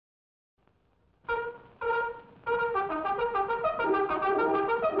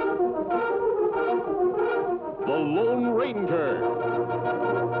Ranger.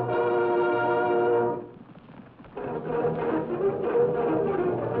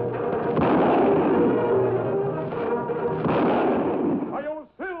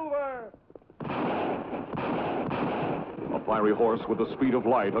 A fiery horse with the speed of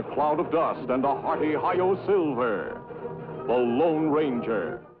light, a cloud of dust, and a hearty Hi-Yo Silver. The Lone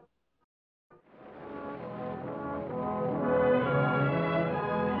Ranger.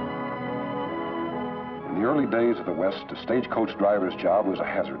 In the early days of the West, a stagecoach driver's job was a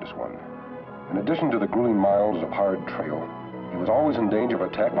hazardous one. In addition to the grueling miles of hard trail, he was always in danger of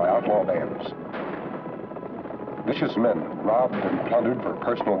attack by outlaw bands. Vicious men robbed and plundered for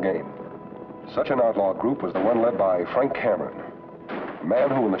personal gain. Such an outlaw group was the one led by Frank Cameron, a man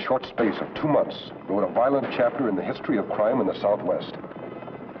who in the short space of 2 months wrote a violent chapter in the history of crime in the Southwest.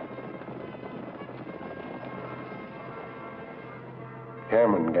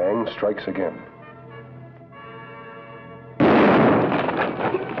 Cameron gang strikes again.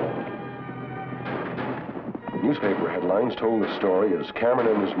 Newspaper headlines told the story as Cameron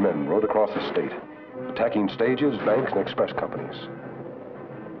and his men rode across the state, attacking stages, banks, and express companies.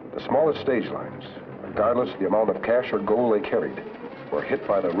 The smallest stage lines, regardless of the amount of cash or gold they carried, were hit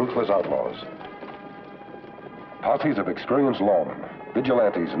by the ruthless outlaws. Posses of experienced lawmen,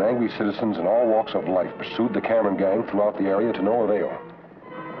 vigilantes, and angry citizens in all walks of life pursued the Cameron gang throughout the area to no avail.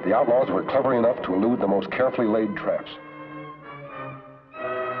 The outlaws were clever enough to elude the most carefully laid traps.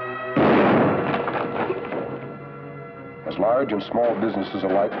 As large and small businesses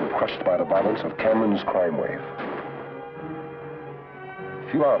alike were crushed by the violence of Cameron's crime wave.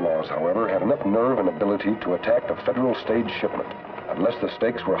 Few outlaws, however, had enough nerve and ability to attack a federal stage shipment unless the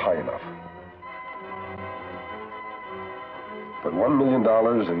stakes were high enough. But $1 million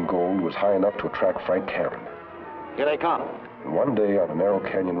in gold was high enough to attract Frank Cameron. Here they come. And one day on a narrow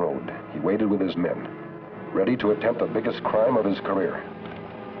canyon road, he waited with his men, ready to attempt the biggest crime of his career.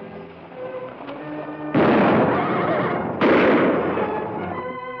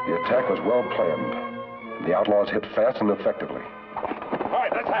 The attack was well planned, and the outlaws hit fast and effectively. All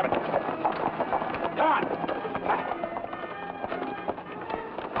right, let's have it. Come on.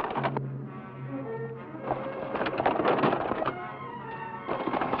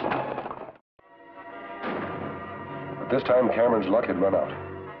 But this time, Cameron's luck had run out.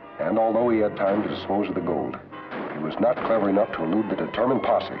 And although he had time to dispose of the gold, he was not clever enough to elude the determined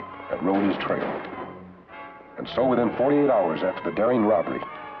posse that rode his trail. And so within 48 hours after the daring robbery,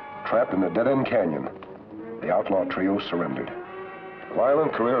 trapped in the dead-end canyon, the outlaw trio surrendered. The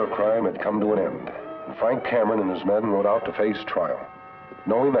violent career of crime had come to an end, and Frank Cameron and his men rode out to face trial,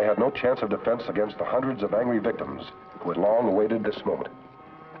 knowing they had no chance of defense against the hundreds of angry victims who had long awaited this moment.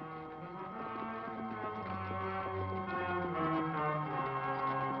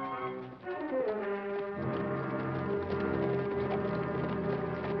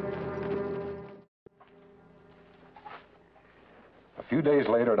 A few days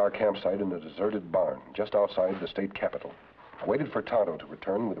later at our campsite in the deserted barn just outside the state capitol, I waited for Tonto to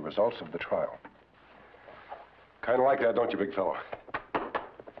return with the results of the trial. Kind of like that, don't you, big fellow?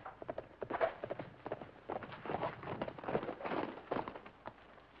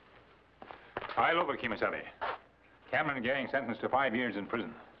 File over, Kemo Sabe. Cameron gang sentenced to 5 years in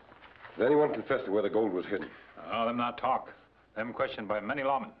prison. Has anyone confessed to where the gold was hidden? Oh, them not talk. Them questioned by many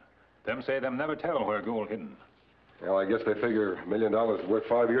lawmen. Them say them never tell where gold hidden. Well, I guess they figure $1 million is worth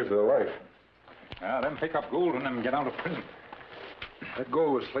 5 years of their life. Them pick up gold when them get out of prison. That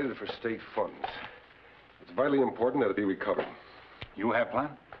gold was slated for state funds. It's vitally important that it be recovered. You have plan?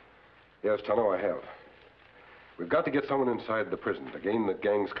 Yes, Tonto, I have. We've got to get someone inside the prison to gain the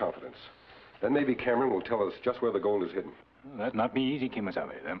gang's confidence. Then maybe Cameron will tell us just where the gold is hidden. That'd not be easy, Kemo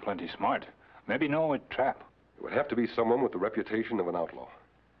Sabe. Them plenty smart. Maybe know a trap. It would have to be someone with the reputation of an outlaw.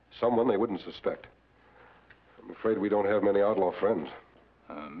 Someone they wouldn't suspect. I'm afraid we don't have many outlaw friends.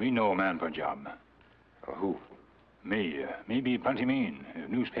 Me know a man for job. Who? Me be plenty mean. If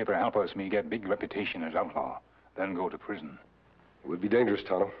newspaper help us, me get big reputation as outlaw. Then go to prison. It would be dangerous,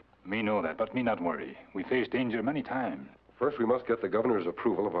 Tonto. Me know that, but me not worry. We face danger many times. First, we must get the governor's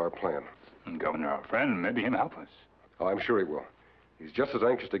approval of our plan. Governor, our friend, maybe him help us. Oh, I'm sure he will. He's just as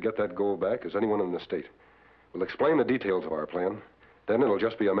anxious to get that gold back as anyone in the state. We'll explain the details of our plan. Then it'll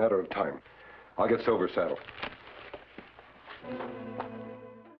just be a matter of time. I'll get Silver saddled.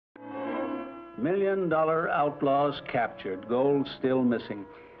 $1 million outlaws captured, gold still missing.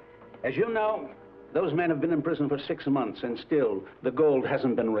 As you know, those men have been in prison for 6 months, and still the gold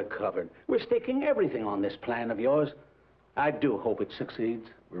hasn't been recovered. We're staking everything on this plan of yours. I do hope it succeeds.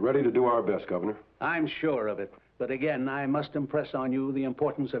 We're ready to do our best, Governor. I'm sure of it. But again, I must impress on you the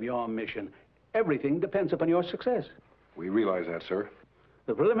importance of your mission. Everything depends upon your success. We realize that, sir.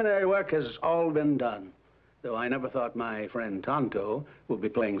 The preliminary work has all been done, though I never thought my friend Tonto would be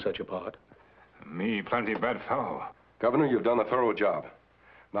playing such a part. Me plenty bad fellow. Governor, you've done a thorough job.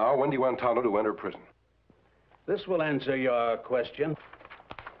 Now, when do you want Tonto to enter prison? This will answer your question.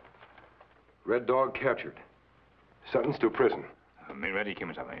 Red Dog captured. Sentenced to prison. Me ready,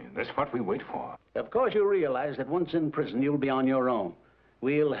 Kemo Sabe. That's what we wait for. Of course, you realize that once in prison, you'll be on your own.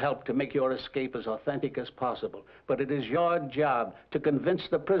 We'll help to make your escape as authentic as possible. But it is your job to convince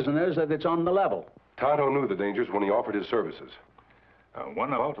the prisoners that it's on the level. Tonto knew the dangers when he offered his services.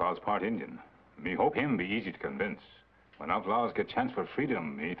 One of outlaws part Indian. Me hope him be easy to convince. When outlaws get chance for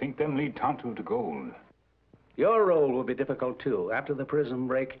freedom, me think them lead Tonto to gold. Your role will be difficult, too. After the prison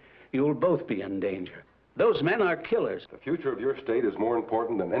break, you'll both be in danger. Those men are killers. The future of your state is more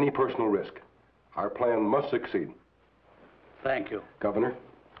important than any personal risk. Our plan must succeed. Thank you. Governor?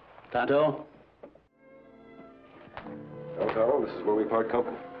 Tonto? Tonto, this is where we part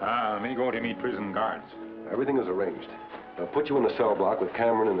company. Me go to meet prison guards. Everything is arranged. They'll put you in the cell block with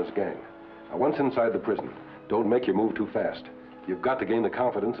Cameron and his gang. Now, once inside the prison, don't make your move too fast. You've got to gain the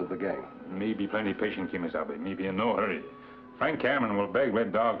confidence of the gang. Me be plenty patient, Kemo Sabe. Me be in no hurry. Frank Cameron will beg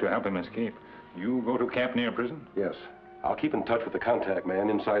Red Dog to help him escape. You go to camp near prison? Yes. I'll keep in touch with the contact man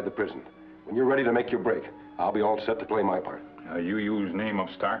inside the prison. When you're ready to make your break, I'll be all set to play my part. You use name of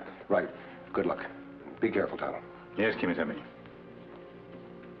Stark? Right. Good luck. Be careful, Tonto. Yes, Kemo Sabe.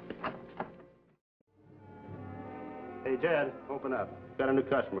 Hey, Jed, open up. Got a new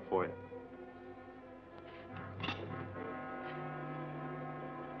customer for you.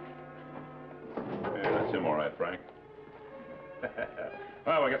 Yeah, that's him all right, Frank.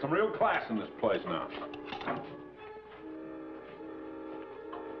 Well, we got some real class in this place now.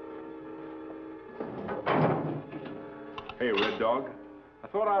 Hey, Red Dog. I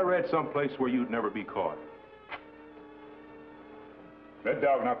thought I read someplace where you'd never be caught. Red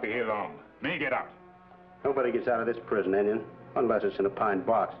Dog not be here long. Me get out. Nobody gets out of this prison, Indian, unless it's in a pine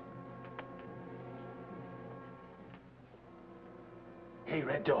box. Hey,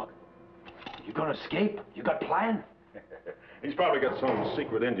 Red Dog. You gonna escape? You got plan? He's probably got some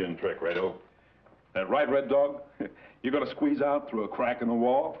secret Indian trick, Redo. That right, Red Dog? You gonna squeeze out through a crack in the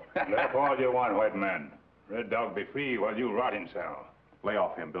wall? Laugh all you want, white man. Red Dog be free while you rot in cell. Lay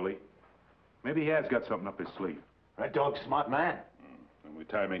off him, Billy. Maybe he has got something up his sleeve. Red Dog's a smart man. The only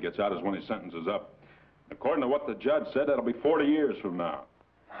time he gets out is when his sentence is up. According to what the judge said, that'll be 40 years from now.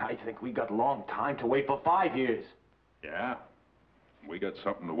 I think we got a long time to wait for 5 years. Yeah? We got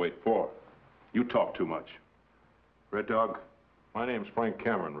something to wait for. You talk too much. Red Dog, my name's Frank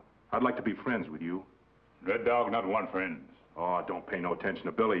Cameron. I'd like to be friends with you. Red Dog not want friends. Oh, don't pay no attention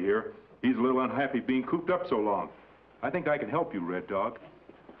to Billy here. He's a little unhappy being cooped up so long. I think I can help you, Red Dog.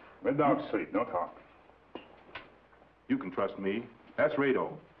 Red Dog sleep, no talk. You can trust me. That's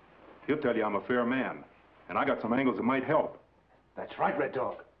Rado. He'll tell you I'm a fair man. And I got some angles that might help. That's right, Red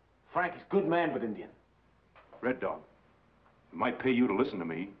Dog. Frank is good man with Indian. Red Dog, it might pay you to listen to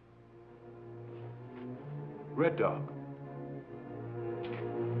me. Red Dog.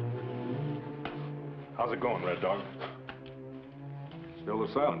 How's it going, Red Dog? Still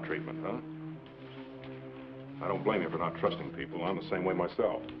the silent treatment, huh? I don't blame you for not trusting people. I'm the same way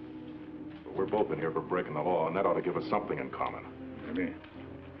myself. But we're both in here for breaking the law, and that ought to give us something in common. Maybe.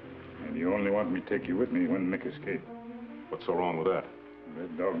 And you only want me to take you with me when make escape. What's so wrong with that?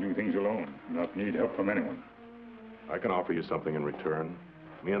 Red Dog do things alone, not need help from anyone. I can offer you something in return.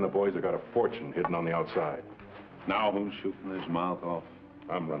 Me and the boys have got a fortune hidden on the outside. Now who's shooting his mouth off?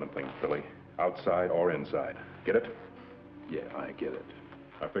 I'm running things, Billy. Outside or inside. Get it? Yeah, I get it.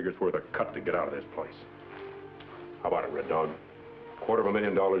 I figure it's worth a cut to get out of this place. How about it, Red Dog?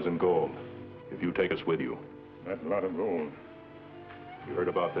 $250,000 in gold, if you take us with you. That's a lot of gold. You heard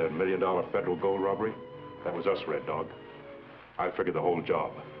about that $1 million federal gold robbery? That was us, Red Dog. I figured the whole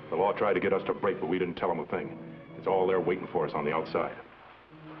job. The law tried to get us to break, but we didn't tell them a thing. It's all there waiting for us on the outside.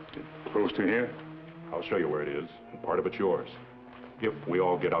 Close to here? I'll show you where it is, and part of it's yours. If we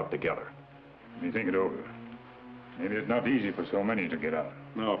all get out together. Let me think it over. Maybe it's not easy for so many to get out.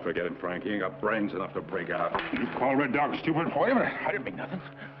 No, forget it, Frank. He ain't got brains enough to break out. You call Red Dog stupid? Wait a minute. I didn't mean nothing.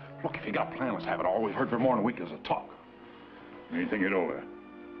 Look, if you got a plan, let's have it. All we've heard for more than a week is a talk. Let me think it over.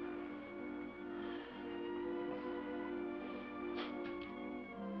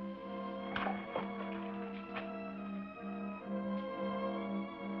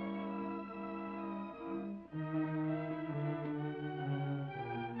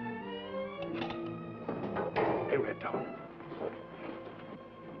 Hey, Red Dog.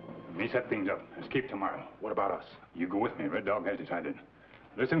 Me set things up. Escape tomorrow. What about us? You go with me. Red Dog has decided.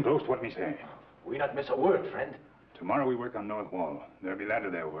 Listen close to what me say. We not miss a word, friend. Tomorrow we work on North Wall. There'll be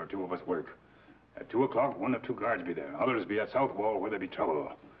ladder there where 2 of us work. At 2 o'clock, 1 or 2 guards be there. Others be at South Wall where there be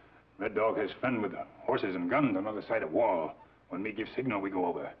trouble. Red Dog has friend with horses and guns on the other side of wall. When me give signal, we go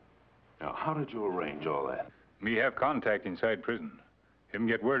over. Now, how did you arrange all that? Me have contact inside prison. Him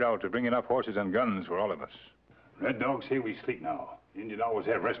get word out to bring enough horses and guns for all of us. Red Dog say we sleep now. Indian always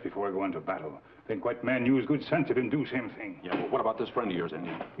have rest before I go into battle. Think white man use good sense if him do same thing. Yeah, but what about this friend of yours,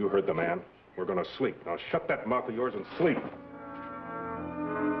 Indian? You heard the man. We're gonna sleep. Now shut that mouth of yours and sleep.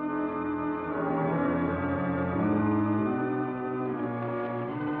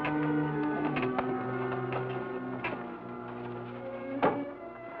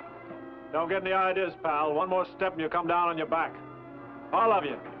 Don't get any ideas, pal. One more step and you come down on your back. All of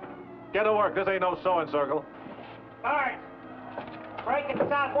you. Get to work. This ain't no sewing circle. All right. Breaking the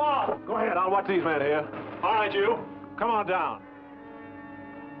south wall. Go ahead. I'll watch these men here. All right, you. Come on down.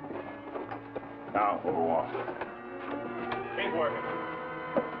 Now, over wall. Keep working.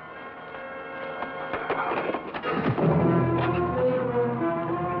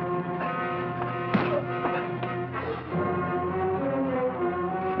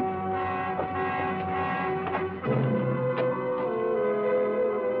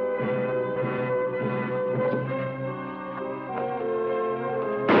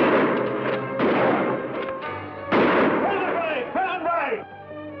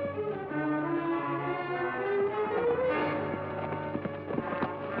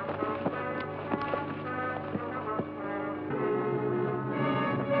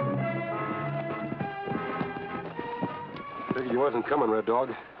 Figured you wasn't coming, Red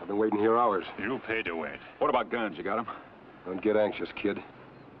Dog. I've been waiting here hours. You paid to wait. What about guns? You got them? Don't get anxious, kid.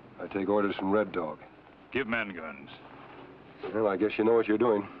 I take orders from Red Dog. Give men guns. Well, I guess you know what you're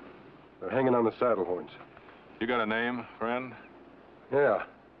doing. They're hanging on the saddle horns. You got a name, friend? Yeah,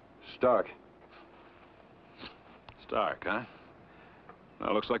 Stark. Stark, huh?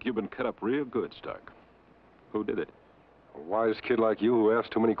 Now, looks like you've been cut up real good, Stark. Who did it? A wise kid like you who asks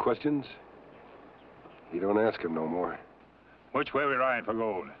too many questions? You don't ask him no more. Which way we ride for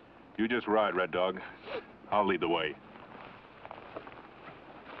gold? You just ride, Red Dog. I'll lead the way.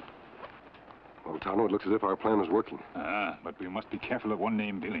 Well, Tonto, it looks as if our plan is working. But we must be careful of one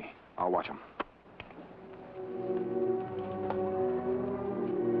named Billy. I'll watch him.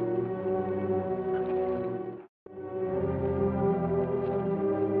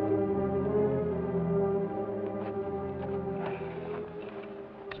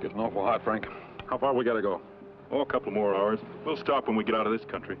 It's getting awful hot, Frank. How far we gotta go? Oh, a couple more hours. We'll stop when we get out of this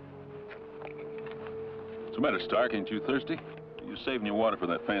country. What's the matter, Stark? Ain't you thirsty? You saving your water for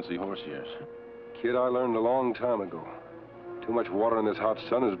that fancy horse of yours. Kid, I learned a long time ago. Too much water in this hot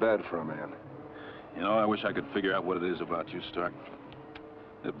sun is bad for a man. You know, I wish I could figure out what it is about you, Stark.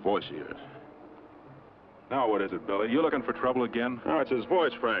 That voice of yours. Now what is it, Billy? You looking for trouble again? Oh, it's his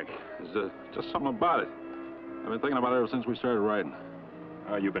voice, Frank. There's just something about it. I've been thinking about it ever since we started riding.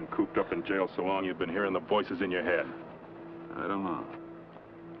 You've been cooped up in jail so long, you've been hearing the voices in your head. I don't know.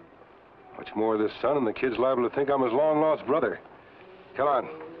 Much more of this sun, and the kid's liable to think I'm his long-lost brother. Come on,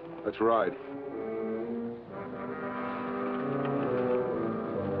 let's ride.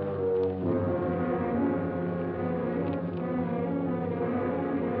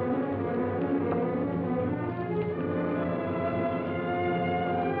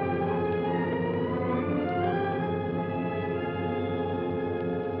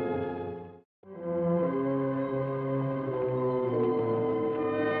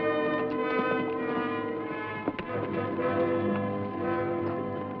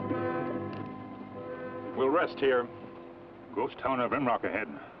 Rest here. Ghost town of Rimrock ahead.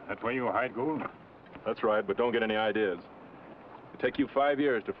 That way you hide gold? That's right, but don't get any ideas. It'll take you 5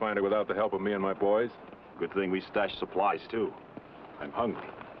 years to find it without the help of me and my boys. Good thing we stashed supplies, too. I'm hungry.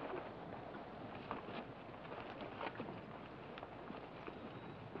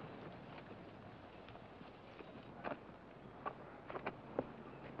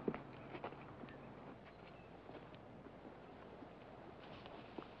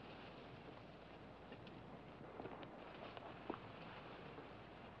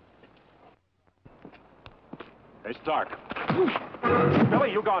 Hey, Stark.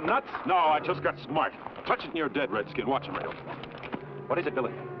 Billy, you gone nuts? No, I just got smart. Touch it and you're dead, Redskin. Watch him, Reynolds. What is it,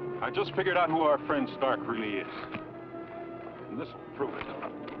 Billy? I just figured out who our friend Stark really is. And this will prove it.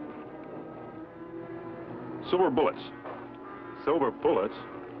 Silver bullets. Silver bullets?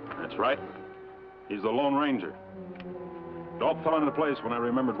 That's right. He's the Lone Ranger. It all fell into place when I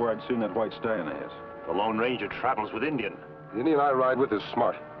remembered where I'd seen that white stallion of his. The Lone Ranger travels with Indian. The Indian I ride with is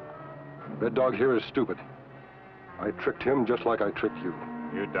smart. Red Dog here is stupid. I tricked him just like I tricked you.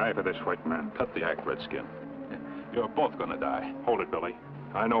 You die for this, white man. Cut the act, Redskin. You're both gonna die. Hold it, Billy.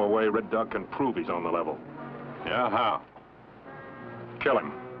 I know a way Red Dog can prove he's on the level. Yeah, how? Kill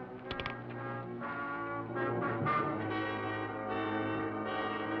him.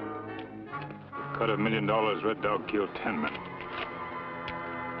 Cut $1 million, Red Dog killed 10 men.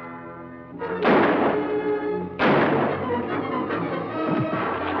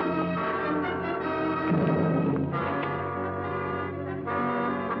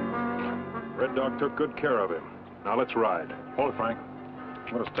 Red Dog took good care of him. Now let's ride. Hold it, Frank.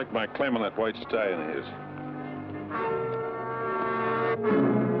 I'm gonna stick my claim on that white stallion of his.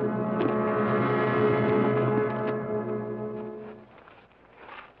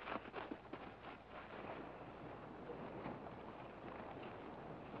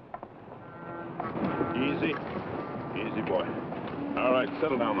 Easy. Easy, boy. All right,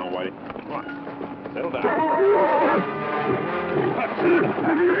 settle down now, Whitey. Come on. Settle down.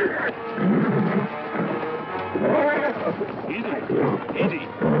 Easy. Easy.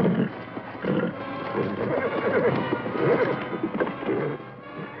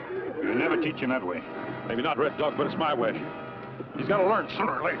 You'll never teach him that way. Maybe not Red Dog, but it's my way. He's got to learn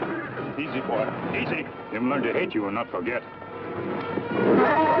sooner or later. Easy, boy. Easy. Him learn to hate you and not forget.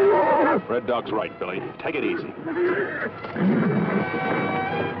 Red Dog's right, Billy. Take it easy.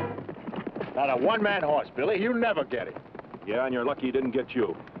 Not a one-man horse, Billy. You never get it. Yeah, and you're lucky he didn't get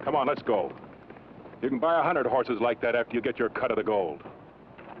you. Come on, let's go. You can buy 100 horses like that after you get your cut of the gold.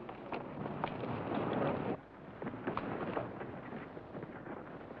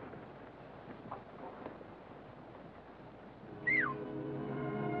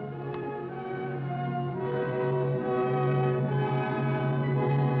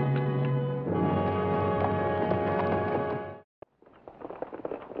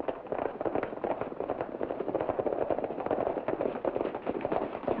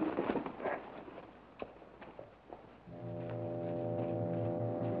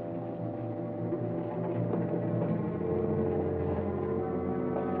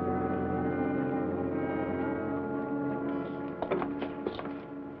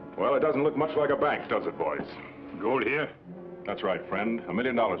 Well, it doesn't look much like a bank, does it, boys? Gold here? That's right, friend. $1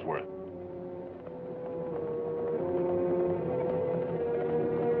 million worth.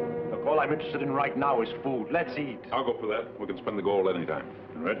 Look, all I'm interested in right now is food. Let's eat. I'll go for that. We can spend the gold anytime.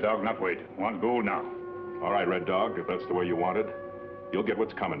 Red Dog not wait. Want gold now. All right, Red Dog, if that's the way you want it, you'll get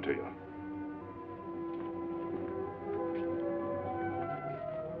what's coming to you.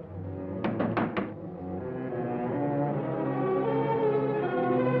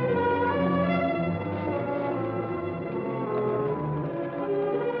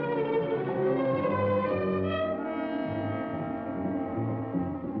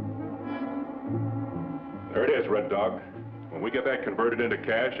 There it is, Red Dog. When we get that converted into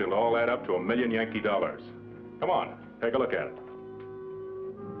cash, it'll all add up to $1 million Yankee dollars. Come on, take a look at it.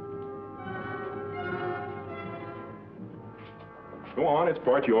 Go on, it's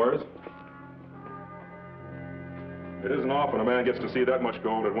part yours. It isn't often a man gets to see that much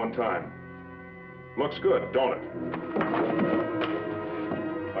gold at one time. Looks good, don't it?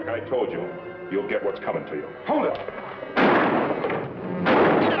 Like I told you, you'll get what's coming to you. Hold it!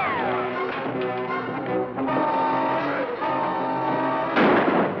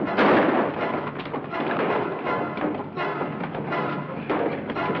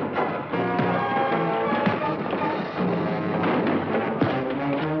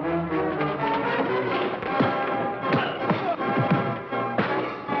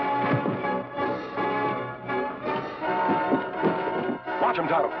 Watch him,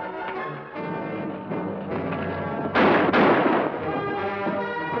 Tonto.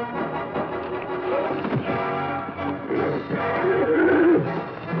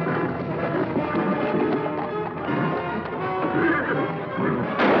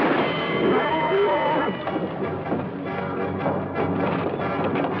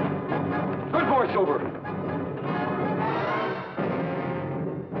 Good boy, Silver.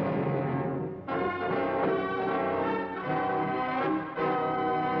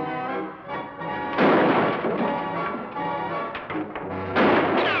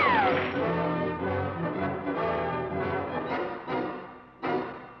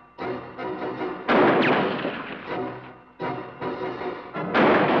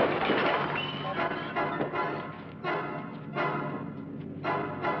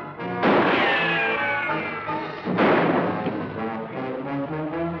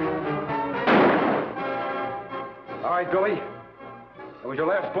 All right, Billy. That was your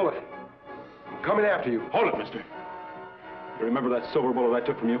last bullet. I'm coming after you. Hold it, mister. You remember that silver bullet I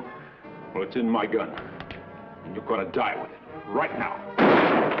took from you? Well, it's in my gun. And you're gonna die with it. Right now.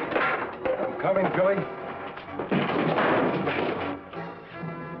 I'm coming, Billy.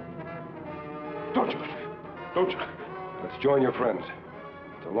 Don't you? Don't you? Let's join your friends.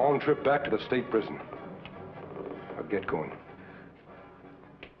 It's a long trip back to the state prison. Now get going.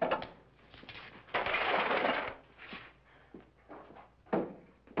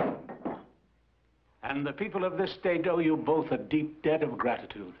 And the people of this state owe you both a deep debt of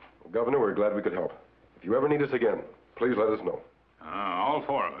gratitude. Well, Governor, we're glad we could help. If you ever need us again, please let us know. All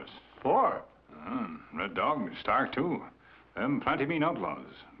four of us. Four? Red Dog, Stark, too. Them plenty mean outlaws.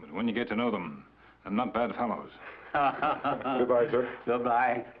 But when you get to know them, they're not bad fellows. Goodbye, sir.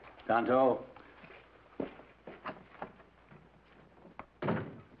 Goodbye, Tonto.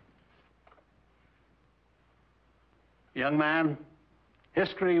 Young man,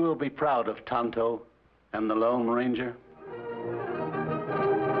 history will be proud of Tonto and the Lone Ranger.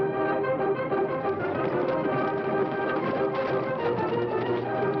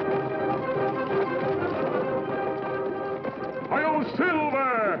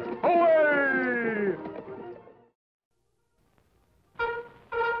 Silver! Away!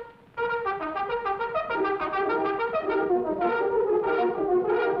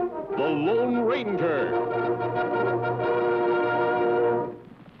 The Lone Ranger.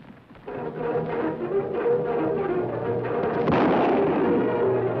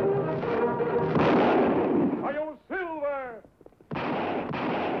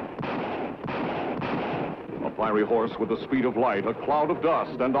 Fiery horse with the speed of light, a cloud of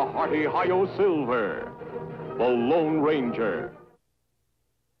dust, and a hearty Hi-Yo Silver, the Lone Ranger.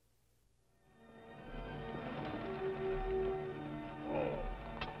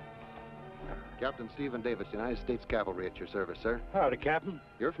 Captain Stephen Davis, United States Cavalry at your service, sir. Howdy, Captain.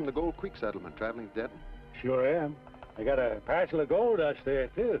 You're from the Gold Creek settlement, traveling to Denton? Sure am. I got a parcel of gold out there,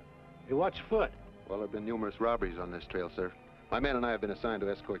 too. Hey, what's foot? Well, there have been numerous robberies on this trail, sir. My men and I have been assigned to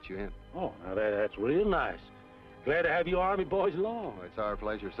escort you in. Oh, now that's real nice. Glad to have you Army boys along. Oh, it's our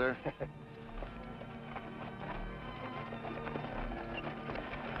pleasure, sir.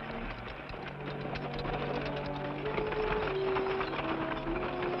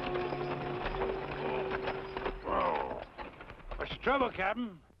 What's the trouble,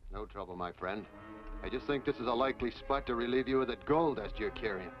 Captain? No trouble, my friend. I just think this is a likely spot to relieve you of that gold dust you're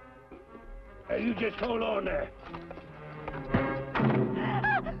carrying. Hey, you just hold on there.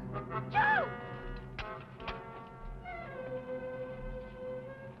 Joe!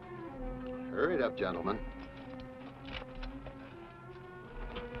 Hurry it up, gentlemen.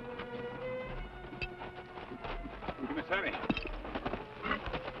 Kemo Sabe.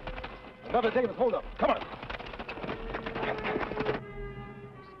 Another Davis, hold up. Come on.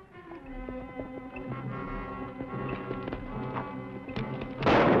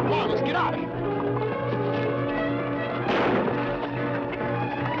 Come on, let's get out of here.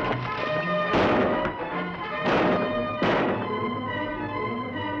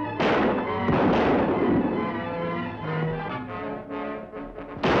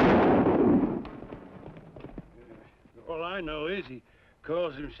 All I know is he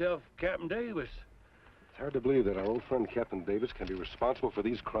calls himself Captain Davis. It's hard to believe that our old friend Captain Davis can be responsible for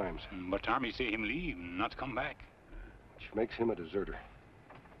these crimes. But Tommy say him leave, not come back. Which makes him a deserter.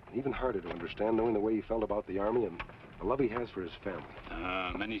 And even harder to understand, knowing the way he felt about the Army and the love he has for his family.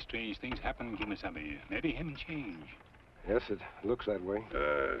 Many strange things happen, Kemo Sabe. Maybe him change. Yes, it looks that way.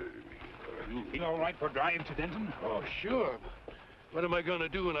 You feel all right for drive to Denton? Oh, sure. What am I going to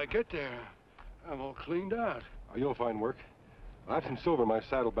do when I get there? I'm all cleaned out. Oh, you'll find work. I have some silver in my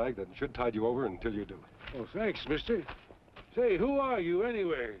saddlebag that should tide you over until you do. Oh, thanks, mister. Say, who are you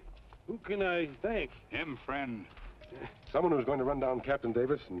anyway? Who can I thank? Him, friend. Someone who's going to run down Captain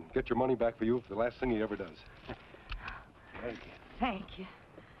Davis and get your money back for you for the last thing he ever does. Thank you. Thank you.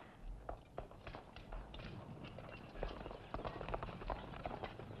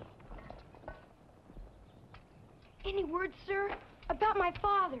 Any word, sir, about my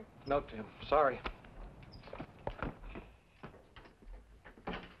father? No, Tim. Sorry.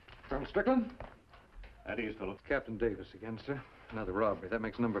 Colonel Strickland? At ease, Phillips. Captain Davis again, sir. Another robbery. That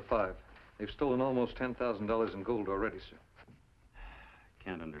makes number 5. They've stolen almost $10,000 in gold already, sir.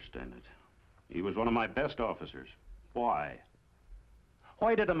 Can't understand it. He was one of my best officers. Why?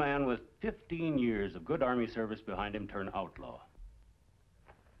 Why did a man with 15 years of good Army service behind him turn outlaw?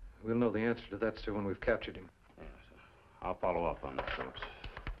 We'll know the answer to that, sir, when we've captured him. Yes, I'll follow up on that, Phillips.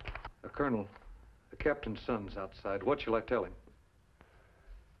 Colonel, the captain's son's outside. What shall I tell him?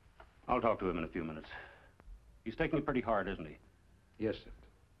 I'll talk to him in a few minutes. He's taking it pretty hard, isn't he? Yes, sir.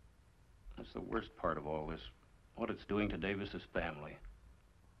 That's the worst part of all this. What it's doing to Davis's family.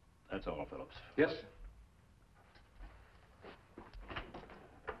 That's all, Phillips. Yes, sir.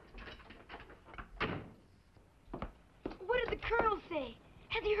 say?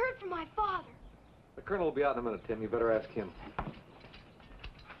 Has he heard from my father? The colonel will be out in a minute, Tim. You better ask him.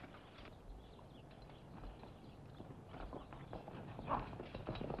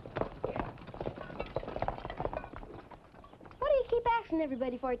 What do you keep asking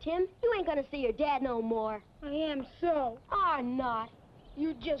everybody for, Tim? You ain't gonna see your dad no more. I am so. Are not.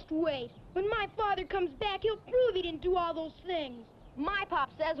 You just wait. When my father comes back, he'll prove he didn't do all those things. My pop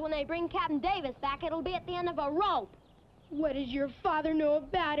says when they bring Captain Davis back, it'll be at the end of a rope. What does your father know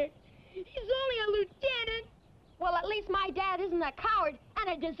about it? He's only a lieutenant. Well, at least my dad isn't a coward and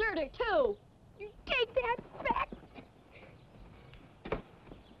a deserter, too. You take that back.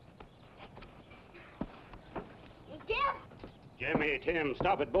 Jim? Jimmy, Tim,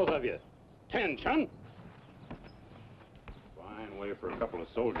 stop it, both of you. Attention. Fine way for a couple of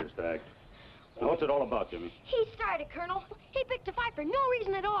soldiers to act. Now, what's it all about, Jimmy? He started, Colonel. He picked a fight for no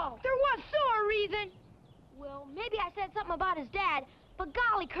reason at all. There was so a reason. Well, maybe I said something about his dad, but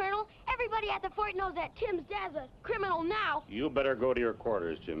golly, Colonel, everybody at the fort knows that Tim's dad's a criminal now. You better go to your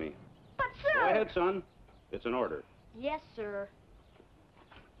quarters, Jimmy. But, sir... Go ahead, son. It's an order. Yes, sir.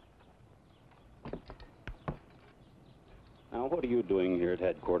 Now, what are you doing here at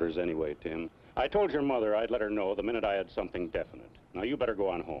headquarters anyway, Tim? I told your mother I'd let her know the minute I had something definite. Now, you better go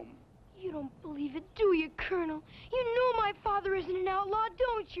on home. You don't believe it, do you, Colonel? You know my father isn't an outlaw,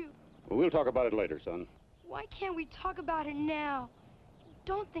 don't you? Well, we'll talk about it later, son. Why can't we talk about it now? You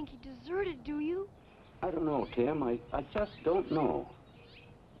don't think he deserted, do you? I don't know, Tim. I just don't know.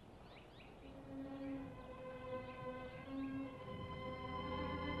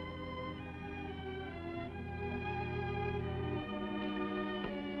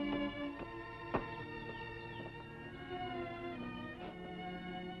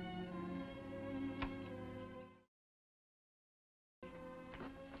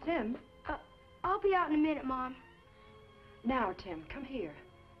 Tim? I'll be out in a minute, Mom. Now, Tim, come here.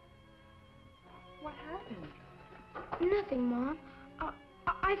 What happened? Nothing, Mom.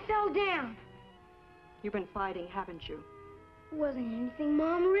 I fell down. You've been fighting, haven't you? Wasn't anything,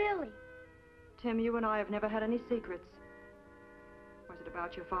 Mom, really. Tim, you and I have never had any secrets. Was it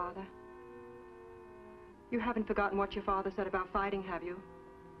about your father? You haven't forgotten what your father said about fighting, have you?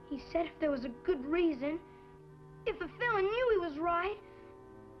 He said if there was a good reason, if a fella knew he was right.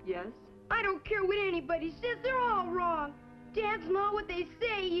 Yes? I don't care what anybody says, they're all wrong. Dad's not what they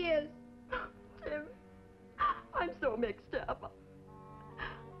say he is. Tim, I'm so mixed up.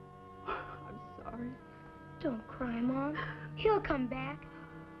 I'm sorry. Don't cry, Mom. He'll come back.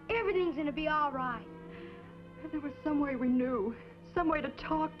 Everything's gonna be all right. If there was some way we knew, some way to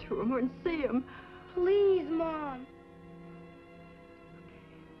talk to him or see him. Please, Mom.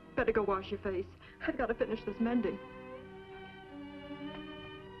 Better go wash your face. I've got to finish this mending.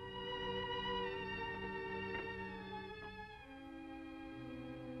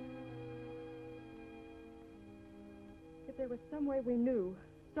 If there was some way we knew,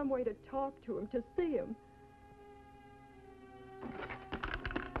 some way to talk to him, to see him.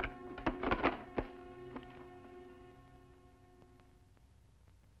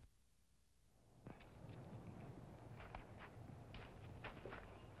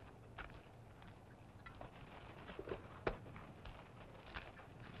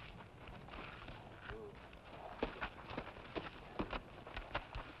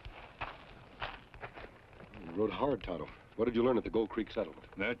 You rode hard, Tonto. What did you learn at the Gold Creek settlement?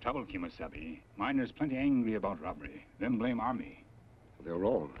 The trouble, Kemo Sabe. Miners plenty angry about robbery. Them blame Army. They're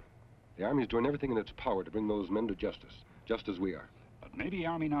wrong. The Army's doing everything in its power to bring those men to justice, just as we are. But maybe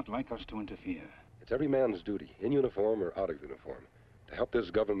Army not like us to interfere. It's every man's duty, in uniform or out of uniform, to help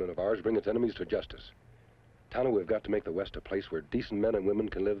this government of ours bring its enemies to justice. Tonto, we've got to make the West a place where decent men and women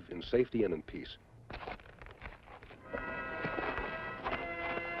can live in safety and in peace.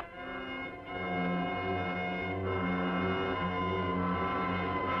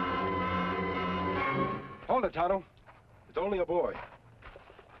 Hold it, Tonto. It's only a boy.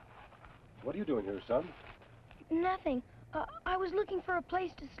 What are you doing here, son? Nothing. I was looking for a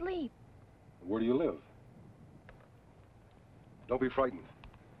place to sleep. Where do you live? Don't be frightened.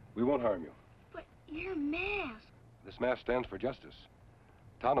 We won't harm you. But you're masked. This mask stands for justice.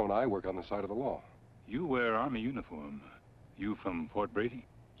 Tonto and I work on the side of the law. You wear Army uniform. You from Fort Brady?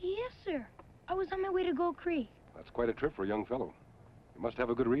 Yes, sir. I was on my way to Gold Creek. That's quite a trip for a young fellow. You must have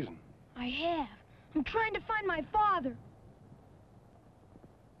a good reason. I have. I'm trying to find my father.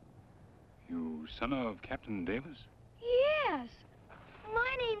 You son of Captain Davis? Yes.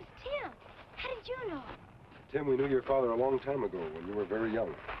 My name's Tim. How did you know? Tim, we knew your father a long time ago when you were very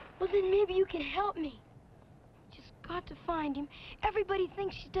young. Well, then maybe you can help me. Just got to find him. Everybody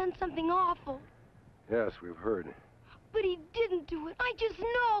thinks she's done something awful. Yes, we've heard. But he didn't do it. I just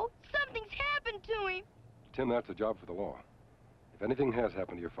know. Something's happened to him. Tim, that's a job for the law. If anything has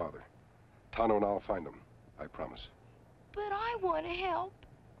happened to your father, Tonto and I'll find him. I promise. But I want to help.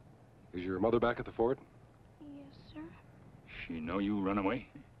 Is your mother back at the fort? Yes, sir. She know you run away?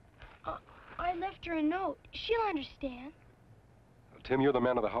 I left her a note. She'll understand. Well, Tim, you're the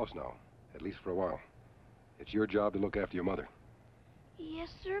man of the house now, at least for a while. It's your job to look after your mother. Yes,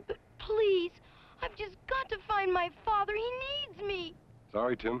 sir, but please, I've just got to find my father. He needs me.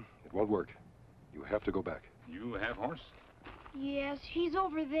 Sorry, Tim. It won't work. You have to go back. You have horse? Yes, he's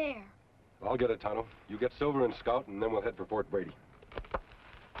over there. I'll get it, Tonto. You get Silver and Scout, and then we'll head for Fort Brady.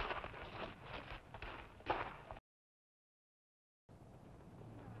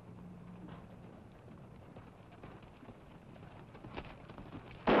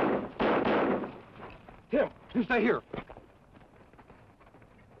 Tim, you stay here.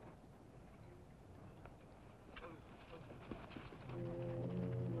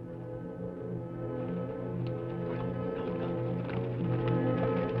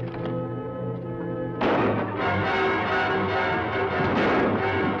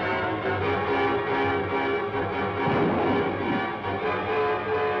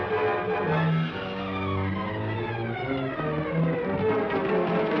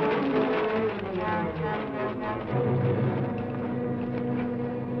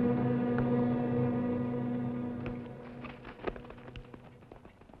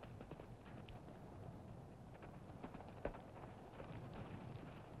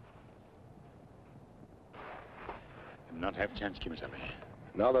 Not have chance, Kemo Sabe.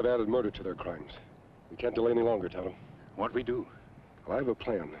 Now they've added murder to their crimes. We can't delay any longer, Tonto. What we do? Well, I have a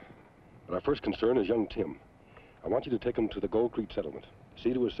plan. But our first concern is young Tim. I want you to take him to the Gold Creek settlement.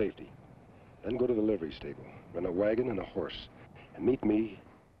 See to his safety. Then go to the livery stable, rent a wagon and a horse, and meet me.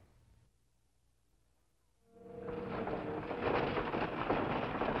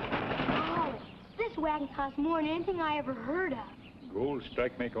 Oh, this wagon costs more than anything I ever heard of. Gold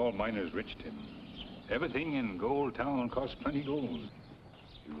strike make all miners rich, Tim. Everything in Gold Town costs plenty gold.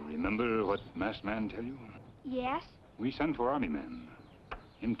 You remember what masked man tell you? Yes? We send for army men.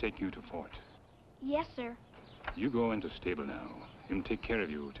 Him take you to fort. Yes, sir. You go into stable now. Him take care of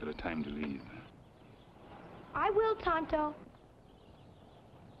you till the time to leave. I will, Tonto.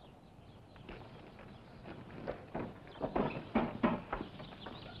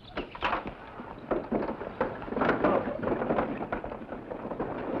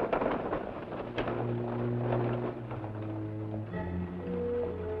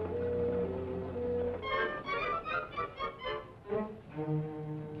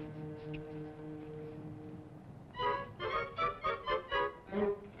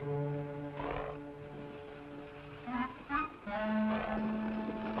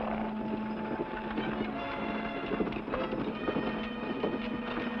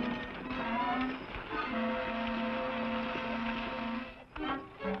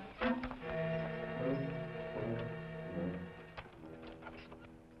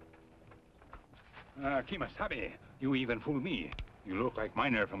 Kemo Sabe, you even fool me. You look like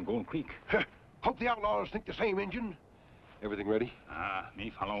miner from Gold Creek. Hope the outlaws think the same, Injun. Everything ready?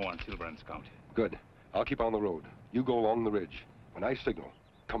 Me follow on Silver and Scout. Good. I'll keep on the road. You go along the ridge. When I signal,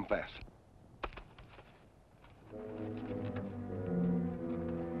 come fast.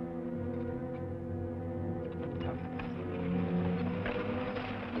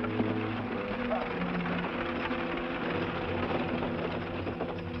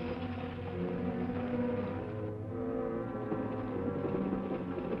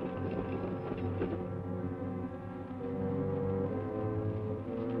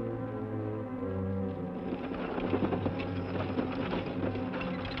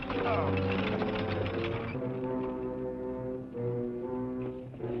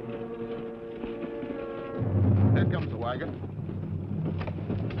 Here comes the wagon.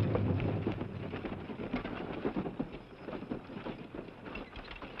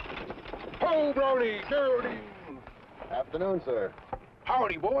 Ho, Brody, Geraldine. Afternoon, sir.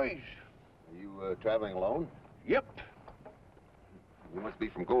 Howdy, boys. Are you traveling alone? Yep, You must be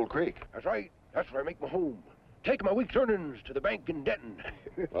from Gold Creek. that's right. That's where I make my home. Taking my week's earnings to the bank in Denton.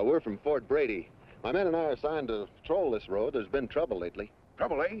 Well, we're from Fort Brady. My men and I are assigned to patrol this road. There's been trouble lately.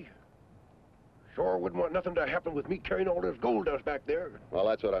 Trouble, eh? Sure wouldn't want nothing to happen with me carrying all this gold dust back there. Well,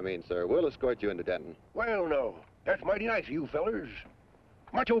 that's what I mean, sir. We'll escort you into Denton. Well, no. That's mighty nice of you fellers.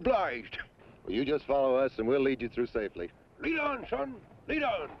 Much obliged. Well, you just follow us, and we'll lead you through safely. Lead on, son. Lead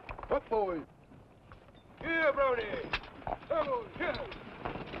on. Up, boys. Here, Brody. Oh, here.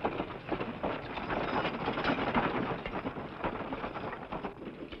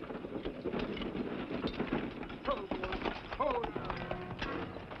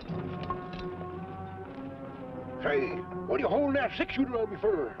 What are you holding that six-shooter on me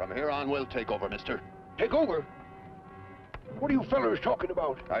for? From here on, we'll take over, mister. Take over? What are you fellers talking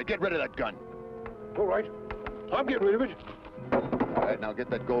about? Get rid of that gun. All right. I'm getting rid of it. All right, now get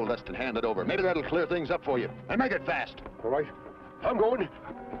that gold list and hand it over. Maybe that'll clear things up for you. And make it fast. All right. I'm going.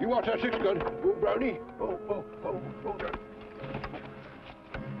 You watch that six-gun. Oh, Brownie. Oh, there.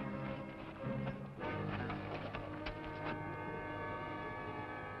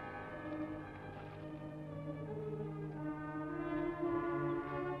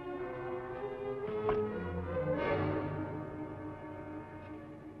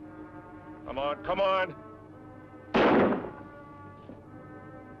 Come on.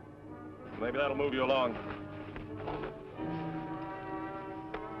 Maybe that'll move you along.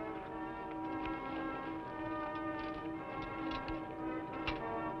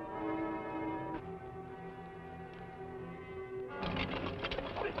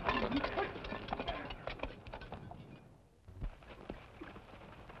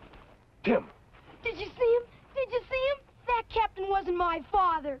 Tim. Did you see him? Did you see him? That captain wasn't my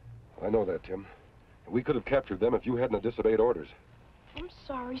father. I know that, Tim. We could have captured them if you hadn't disobeyed orders. I'm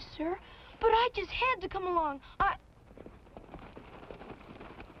sorry, sir, but I just had to come along.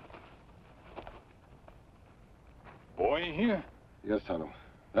 Boy here? Yes, Tonto.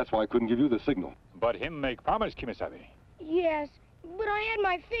 That's why I couldn't give you the signal. But him make promise, Kemo Sabe. Yes, but I had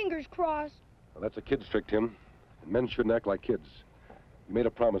my fingers crossed. Well, that's a kid's trick, Tim. And men shouldn't act like kids. You made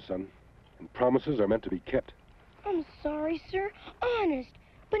a promise, son. And promises are meant to be kept. I'm sorry, sir. Honest.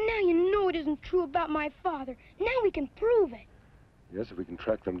 But now you know it isn't true about my father. Now we can prove it. Yes, if we can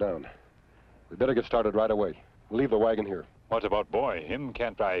track them down. We better get started right away. We'll leave the wagon here. What about boy? Him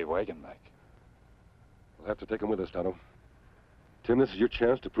can't drive wagon back. We'll have to take him with us, Tonto. Tim, this is your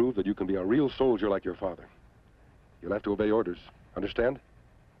chance to prove that you can be a real soldier like your father. You'll have to obey orders. Understand?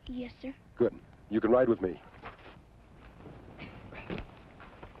 Yes, sir. Good. You can ride with me.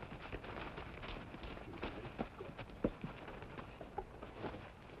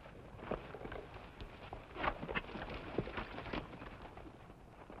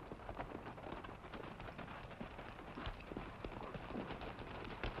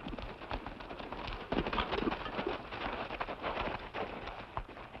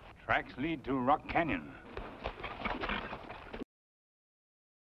 Tracks lead to Rock Canyon.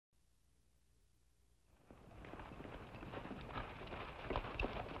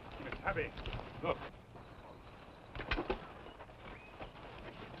 Miss Abby, look.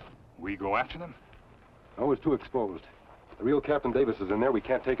 We go after them? No, it's too exposed. The real Captain Davis is in there. We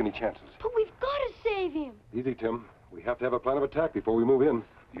can't take any chances. But we've got to save him. Easy, Tim. We have to have a plan of attack before we move in.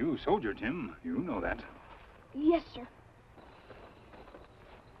 You soldier, Tim. You know that. Yes, sir.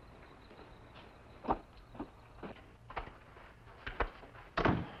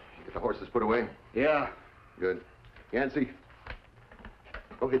 The horses put away? Yeah. Good. Yancey,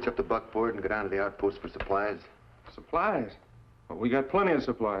 go hitch up the buckboard and go down to the outpost for supplies. Supplies? Well, we got plenty of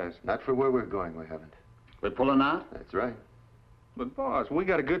supplies. Not for where we're going, we haven't. We're pulling out? That's right. But, boss, we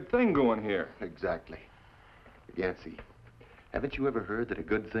got a good thing going here. Exactly. Yancey, haven't you ever heard that a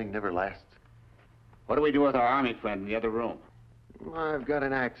good thing never lasts? What do we do with our army friend in the other room? Well, I've got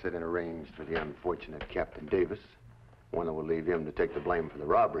an accident arranged for the unfortunate Captain Davis. One that will leave him to take the blame for the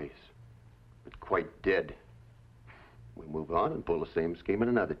robberies. But quite dead. We move on and pull the same scheme in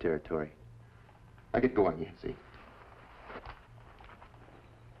another territory. I get going, Yancey.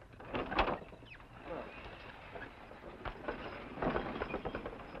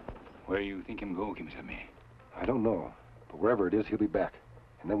 Where you think him go, Kemo Sabe? I don't know. But wherever it is, he'll be back.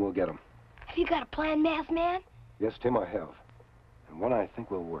 And then we'll get him. Have you got a plan, masked man? Yes, Tim, I have. And one I think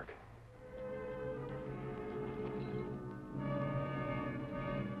will work.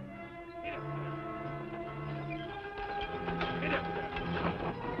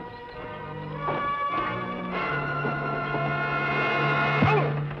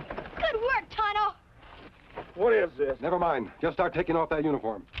 Good work, Tonto. What is this? Never mind. Just start taking off that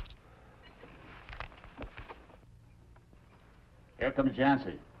uniform. Here comes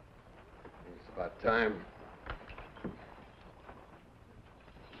Yancey. It's about time.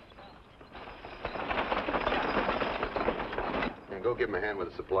 And go give him a hand with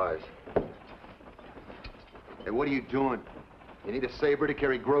the supplies. Hey, what are you doing? You need a saber to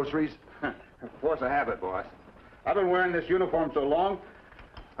carry groceries? Force of habit, boss. I've been wearing this uniform so long,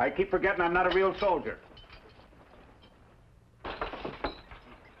 I keep forgetting I'm not a real soldier.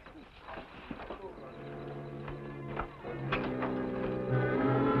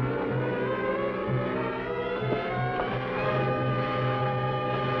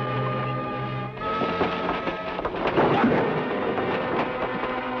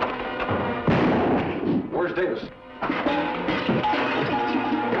 Where's Davis?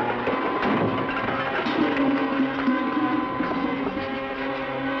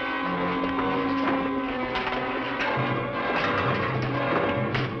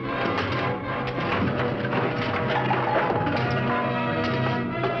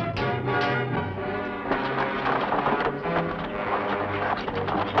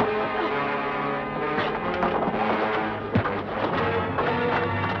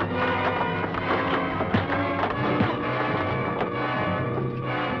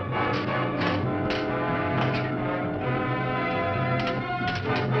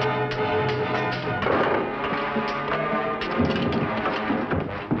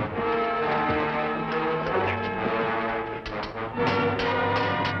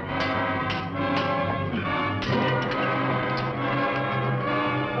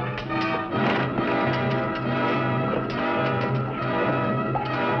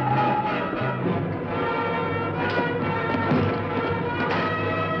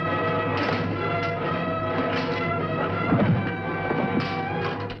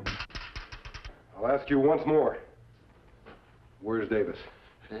 you once more. Where's Davis?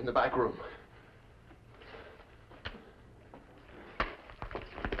 In the back room.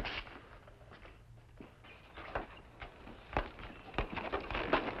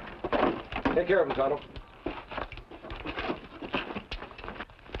 Take care of him, Tonto.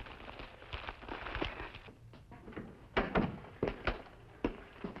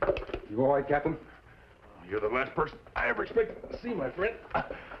 You all right, Captain? You're the last person I ever expected to see, my friend.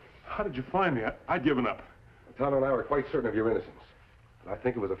 How did you find me? I'd given up. Tonto and I were quite certain of your innocence. And I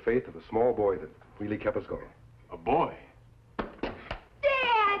think it was the faith of a small boy that really kept us going. A boy?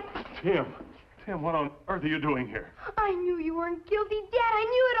 Dad! Tim, what on earth are you doing here? I knew you weren't guilty, Dad. I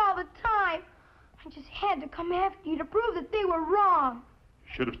knew it all the time. I just had to come after you to prove that they were wrong.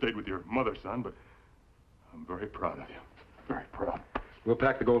 You should have stayed with your mother, son, but I'm very proud of you. Very proud. We'll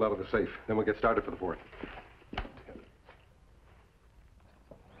pack the gold out of the safe. Then we'll get started for the fort.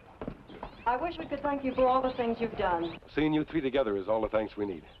 I wish we could thank you for all the things you've done. Seeing you three together is all the thanks we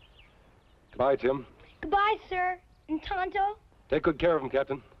need. Goodbye, Tim. Goodbye, sir. And Tonto? Take good care of him,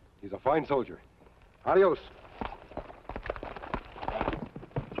 Captain. He's a fine soldier. Adios.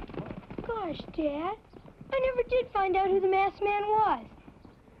 Gosh, Dad. I never did find out who the masked man was.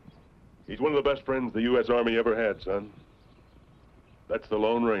 He's one of the best friends the U.S. Army ever had, son. That's the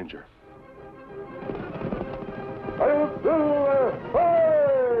Lone Ranger.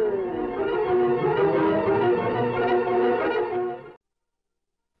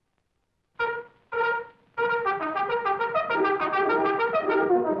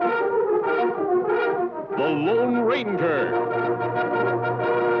 The Lone Ranger.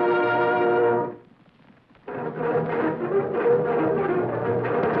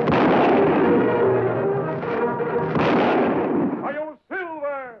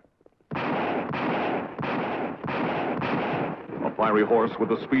 A fiery horse with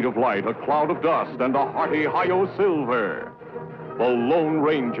the speed of light, a cloud of dust, and a hearty Hi-Yo Silver. The Lone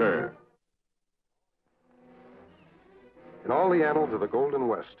Ranger. In all the annals of the Golden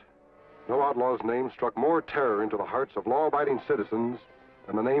West, no outlaw's name struck more terror into the hearts of law-abiding citizens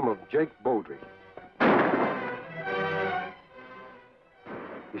than the name of Jake Beaudry.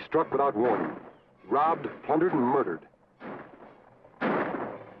 He struck without warning, robbed, plundered, and murdered.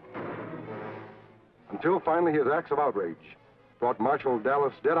 Until finally his acts of outrage brought Marshal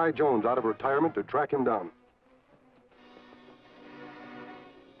Dallas Deadeye Jones out of retirement to track him down.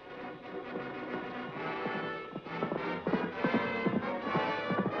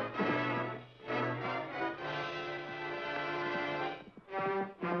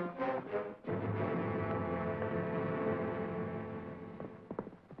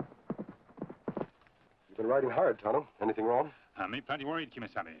 You've been riding hard, Tonto. Anything wrong? Me plenty worried,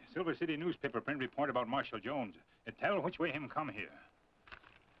 Kemo Sabe. Silver City newspaper print report about Marshal Jones. It tell which way him come here.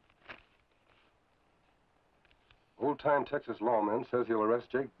 Old-time Texas lawman says he'll arrest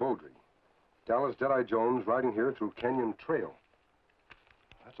Jake Beaudry. Dallas Deadeye Jones riding here through Canyon Trail.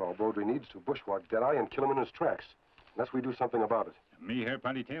 That's all Beaudry needs to bushwhack Deadeye and kill him in his tracks. Unless we do something about it. Me hear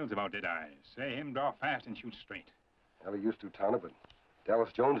plenty tales about Deadeye. Say him draw fast and shoot straight. Well, he used to, Tonto, but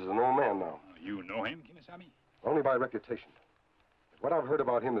Dallas Jones is an old man now. You know him, Kemo Sabe? Only by reputation. If what I've heard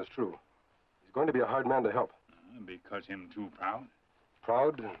about him is true, he's going to be a hard man to help. Because him too proud?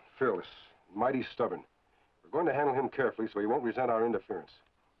 Proud, fearless, mighty stubborn. We're going to handle him carefully so he won't resent our interference.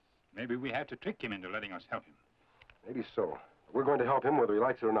 Maybe we have to trick him into letting us help him. Maybe so. But we're going to help him whether he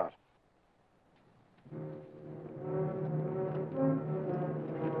likes it or not.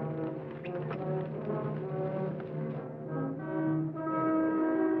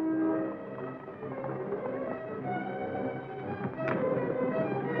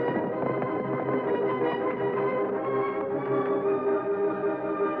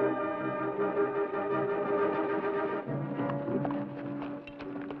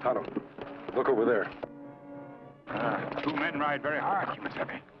 Tonto, look over there. Two men ride very hard, Kemo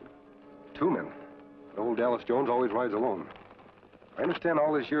Sabe. Two men. But old Dallas Jones always rides alone. I understand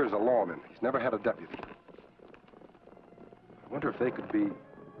all his years as a lawman. He's never had a deputy. I wonder if they could be...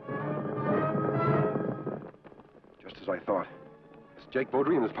 Just as I thought. It's Jake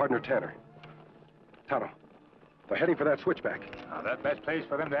Beaudry and his partner, Tanner. Tonto, they're heading for that switchback. Now, that best place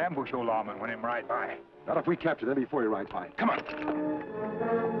for them to ambush old lawman when him ride by. Not if we capture them before he rides by. Come on.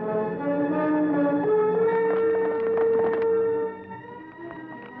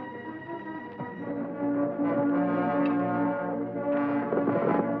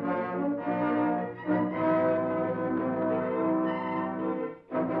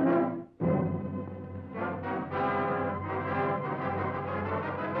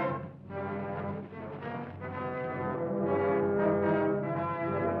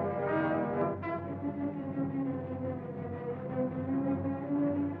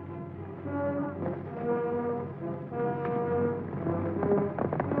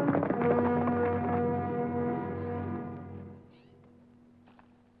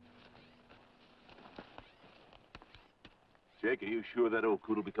 Jake, are you sure that old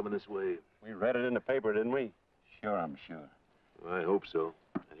coot will be coming this way? We read it in the paper, didn't we? Sure, I'm sure. Well, I hope so.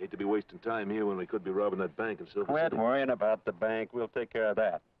 I hate to be wasting time here when we could be robbing that bank in Silver Quit City. worrying about the bank. We'll take care of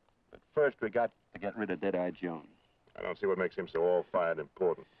that. But first, we got to get rid of Dead-Eye Jones. I don't see what makes him so all-fired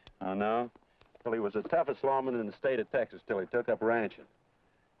important. Oh, no? Well, he was the toughest lawman in the state of Texas till he took up ranching.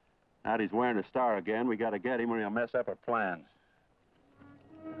 Now that he's wearing a star again, we got to get him or he'll mess up our plans.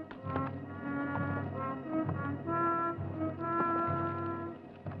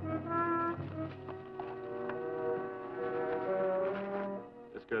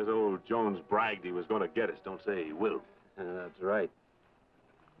 Just because old Jones bragged he was going to get us, don't say he will. That's right.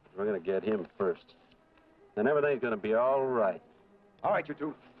 We're going to get him first. Then everything's going to be all right. All right, you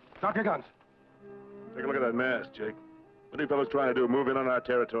two. Drop your guns. Take a look at that mask, Jake. What are you fellows trying to do, move in on our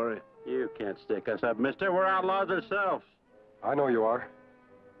territory? You can't stick us up, mister. We're outlaws ourselves. I know you are,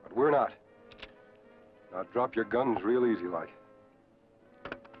 but we're not. Now drop your guns real easy like.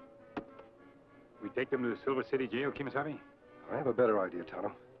 We take them to the Silver City jail, Kemo Sabe? I have a better idea,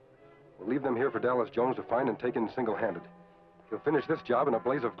 Tonto. We'll leave them here for Dallas Jones to find and take in single-handed. He'll finish this job in a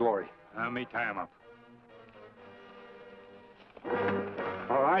blaze of glory. Me tie him up.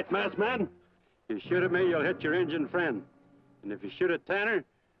 All right, masked man. You shoot at me, you'll hit your Indian friend. And if you shoot at Tanner,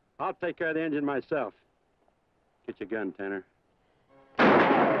 I'll take care of the engine myself. Get your gun, Tanner.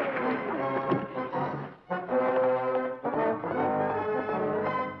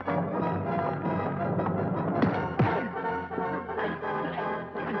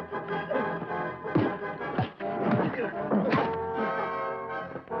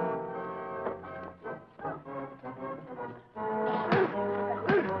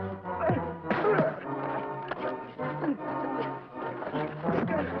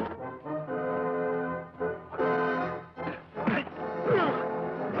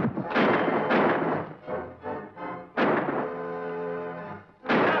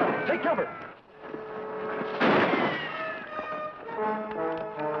 Take cover!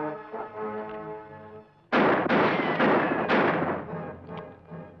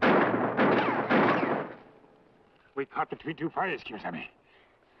 We caught between two fires, Kemo Sabe.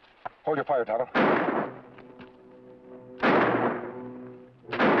 Hold your fire, Tonto.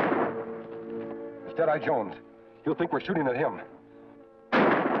 It's Dead-Eye Jones. He'll think we're shooting at him.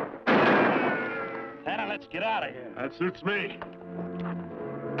 Tanner, let's get out of here. That suits me.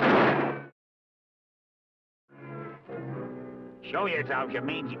 Show yourselves, you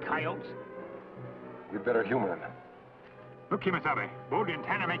mangy coyotes. We'd better humor him. Look, Kemo Sabe. Bodie and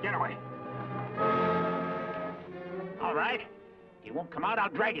Tanner make getaway. All right. If you won't come out, I'll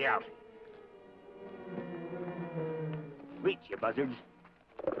drag you out. Reach, you buzzards.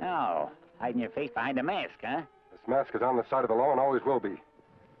 Oh, hiding your face behind a mask, huh? This mask is on the side of the law and always will be.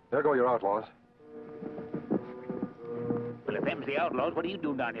 There go your outlaws. Well, if them's the outlaws, what do you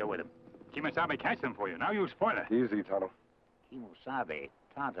do down here with them? Kemo Sabe catch them for you. Now you spoil it. Easy, Tonto. Kemo Sabe,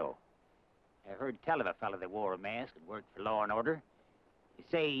 Tonto. I heard tell of a fella that wore a mask and worked for law and order. They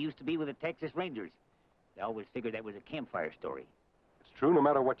say he used to be with the Texas Rangers. They always figured that was a campfire story. It's true no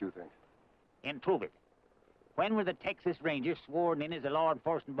matter what you think. And prove it. When were the Texas Rangers sworn in as a law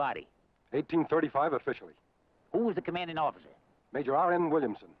enforcement body? 1835 officially. Who was the commanding officer? Major R.N.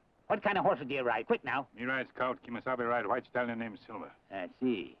 Williamson. What kind of horses do you ride? Quick now. Me ride Scout, Kemo Sabe ride white stallion named Silver. I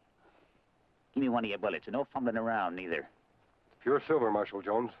see. Give me one of your bullets, and no fumbling around, neither. Pure silver, Marshal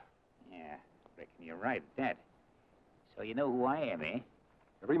Jones. Yeah, reckon you're right at that. So you know who I am, eh?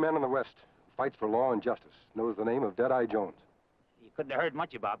 Every man in the West who fights for law and justice knows the name of Dead-Eye Jones. You couldn't have heard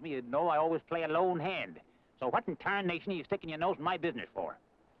much about me. You'd know I always play a lone hand. So what in tarnation are you sticking your nose in my business for?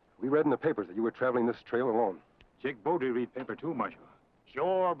 We read in the papers that you were traveling this trail alone. Jake Bodie read paper too, Marshal.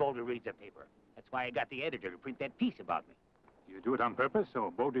 Sure, Boulder reads the paper. That's why I got the editor to print that piece about me. You do it on purpose,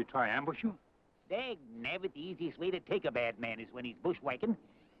 so Bodie try ambush you? Dag nabbit, the easiest way to take a bad man is when he's bushwhacking.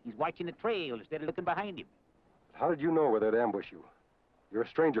 He's watching the trail instead of looking behind him. How did you know where they'd ambush you? You're a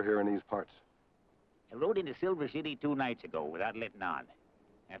stranger here in these parts. I rode into Silver City 2 nights ago without letting on.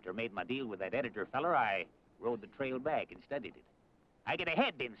 After I made my deal with that editor feller, I rode the trail back and studied it. I get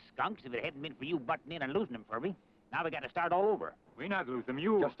ahead them skunks if it hadn't been for you butting in and losing them for me. Now we got to start all over. We not lose them,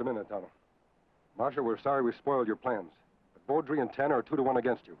 you... Just a minute, Tonto. Marshal, we're sorry we spoiled your plans. But Beaudry and Tanner are 2 to 1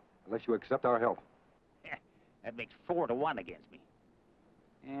 against you, unless you accept our help. That makes 4 to 1 against me.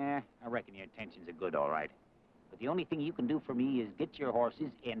 I reckon your intentions are good, all right. But the only thing you can do for me is get your horses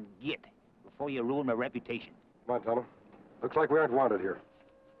and get before you ruin my reputation. Come on, Tonto. Looks like we aren't wanted here.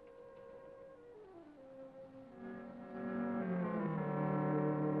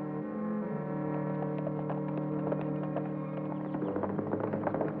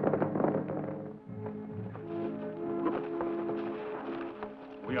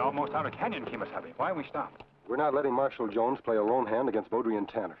 almost out of canyon, Kemo Sabe. Why we stop? We're not letting Marshal Jones play a lone hand against Beaudry and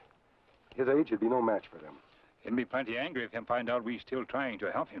Tanner. His age would be no match for them. He'll be plenty angry if him find out we still trying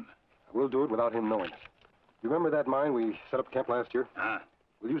to help him. We'll do it without him knowing it. You remember that mine we set up camp last year? Ah.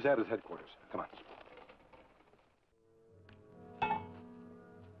 We'll use that as headquarters. Come on.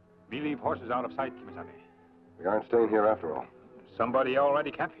 We leave horses out of sight, Kemo Sabe. We aren't staying here after all. Somebody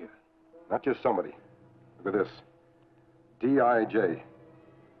already camped here. Not just somebody. Look at this. D.I.J.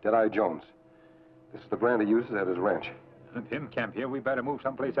 Deadeye Jones. This is the brand he uses at his ranch. If him camp here, we better move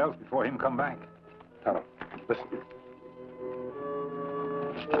someplace else before him come back. Tonto, listen.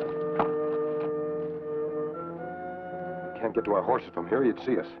 We can't get to our horses from here. He'd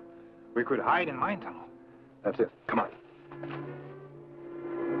see us. We could hide in mine tunnel. That's it. Come on.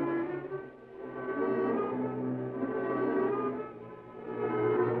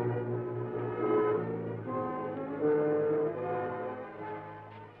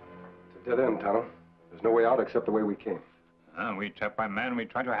 It's a dead end, Tonto. There's no way out except the way we came. We trapped by man, we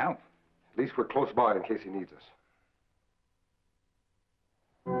try to help. At least we're close by in case he needs us.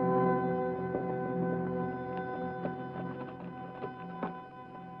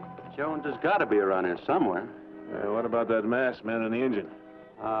 Jones has got to be around here somewhere. What about that masked man and the engine?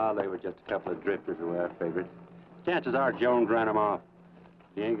 Ah, they were just a couple of drifters who I figured. Chances are Jones ran him off.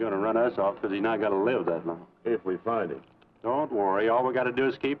 He ain't going to run us off because he's not going to live that long. If we find him. Don't worry. All we got to do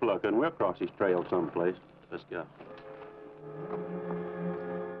is keep looking. We'll cross his trail someplace. Let's go.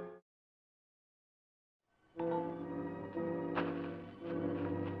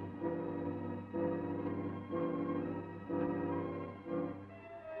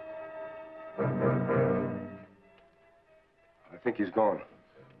 I think he's gone.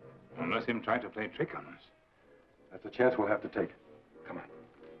 Unless him try to play a trick on us. That's a chance we'll have to take. Come on.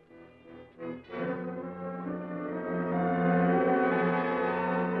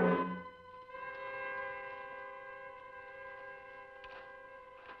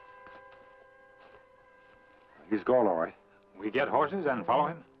 He's gone, all right. We get horses and follow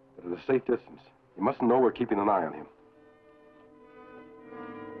him? But at a safe distance. He mustn't know we're keeping an eye on him.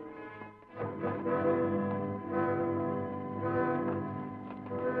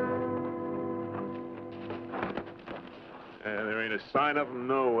 There ain't a sign of him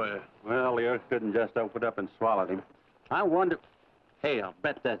nowhere. Well, the earth couldn't just open up and swallow him. I wonder... Hey, I'll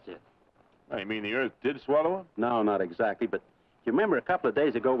bet that's it. You mean the earth did swallow him? No, not exactly, but you remember a couple of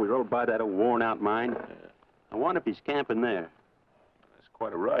days ago we rode by that old worn-out mine? I wonder if he's camping there. That's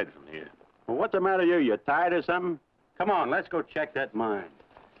quite a ride from here. Well, what's the matter with you? You tired or something? Come on, let's go check that mine.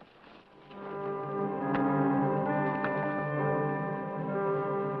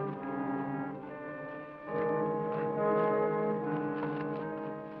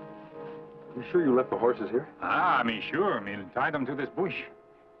 You sure you left the horses here? Ah, me sure. Me tied them to this bush.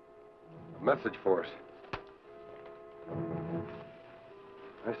 A message for us.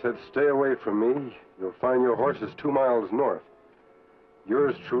 I said, stay away from me. You'll find your horses 2 miles north.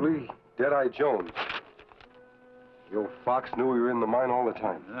 Yours truly, Deadeye Jones. The old fox knew we were in the mine all the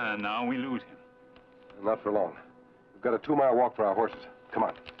time. Now we lose him. Not for long. We've got a 2-mile walk for our horses. Come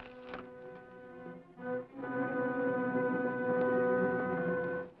on.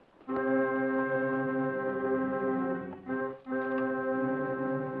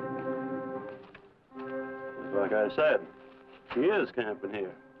 Like I said, he is camping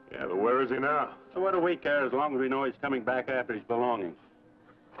here. Yeah, but where is he now? So what do we care as long as we know he's coming back after his belongings?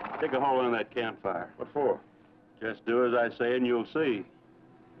 Dig a hole in that campfire. What for? Just do as I say and you'll see.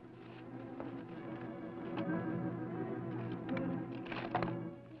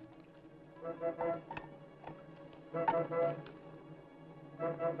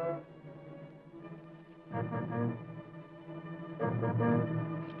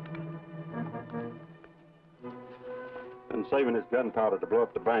 Been saving his gunpowder to blow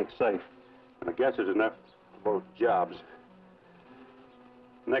up the bank safe. And I guess there's enough for both jobs.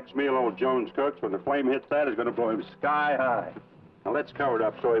 Next meal old Jones cooks, when the flame hits that, is going to blow him sky high. Now let's cover it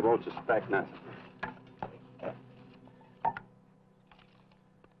up so he won't suspect nothing.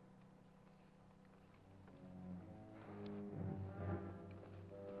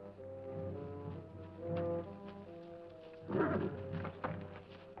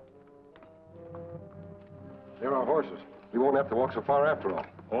 They're our horses. We won't have to walk so far after all.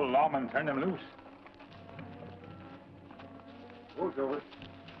 Old lawman turned them loose. Move over.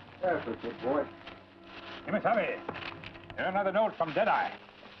 That's a good boy. Kemo Sabe, here's another note from Deadeye.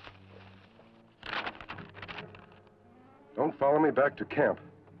 Don't follow me back to camp.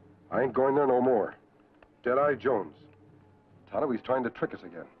 I ain't going there no more. Deadeye Jones. Tonto, he's trying to trick us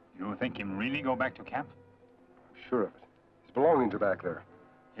again. You think him really go back to camp? I'm sure of it. His belongings are back there.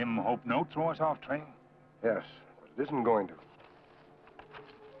 Him hope no throw us off trail? Yes, but it isn't going to.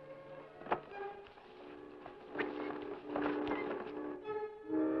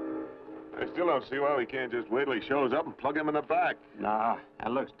 I still don't see why we can't just wait till he shows up and plug him in the back. Nah,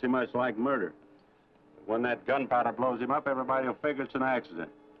 that looks too much like murder. When that gunpowder blows him up, everybody will figure it's an accident.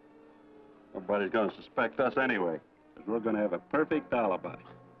 Nobody's gonna suspect us anyway, because we're gonna have a perfect alibi.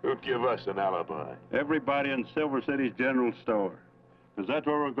 Who'd give us an alibi? Everybody in Silver City's general store. Because that's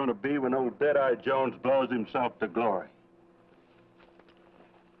where we're gonna be when old Dead-Eye Jones blows himself to glory.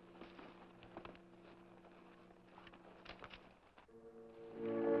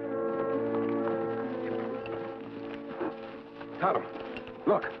 Tonto,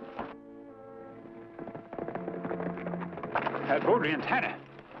 look. That Beaudry and Tanner.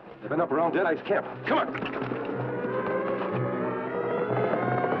 They've been up around Deadeye's camp. Come on.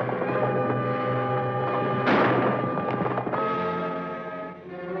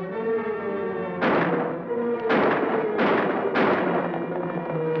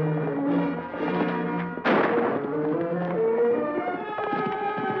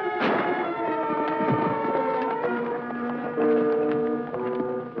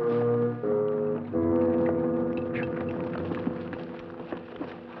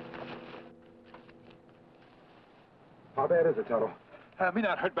 How bad is it, Tonto? Me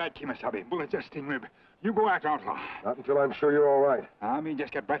not hurt bad, Kemo Sabe. Bullet just sting rib. You go after Outlaw. Not until I'm sure you're all right. Me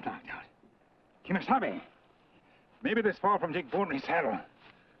just get breath knocked out. Kemo Sabe. Maybe this fall from Jake Beaudry's saddle.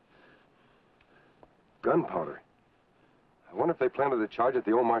 Gunpowder. I wonder if they planted a charge at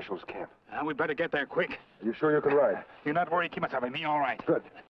the old marshal's camp. We better get there quick. Are you sure you can ride? You not worry, Kemo Sabe. Me all right. Good.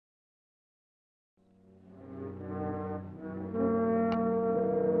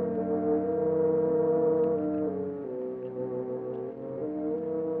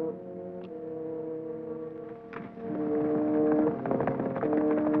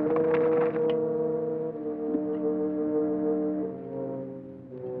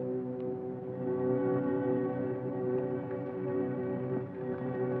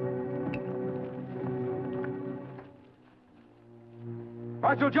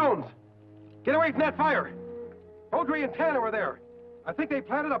 Marshal Jones! Get away from that fire! Beaudry and Tanner were there. I think they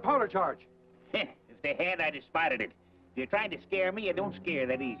planted a powder charge. If they had, I'd have spotted it. If you're trying to scare me, you don't scare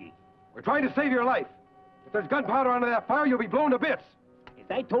that easy. We're trying to save your life. If there's gunpowder under that fire, you'll be blown to bits. As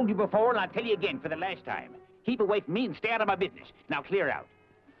I told you before, and I'll tell you again for the last time, keep away from me and stay out of my business. Now clear out.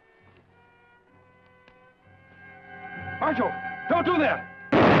 Marshal, don't do that!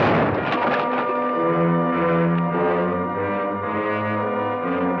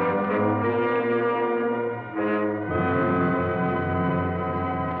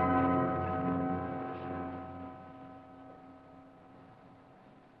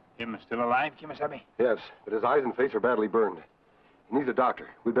 Him still alive, Kemo Sabe? Yes, but his eyes and face are badly burned. He needs a doctor.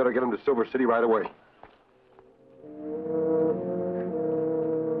 We'd better get him to Silver City right away.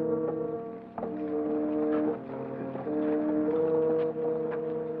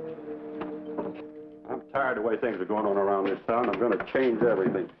 I'm tired of the way things are going on around this town. I'm gonna change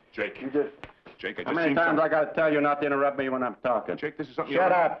everything. Jake. You just... Jake, I just How many times I gotta tell you not to interrupt me when I'm talking? Jake, this is something...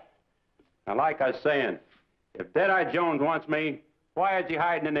 Shut up! Now, like I was saying, if Dead-Eye Jones wants me, why is he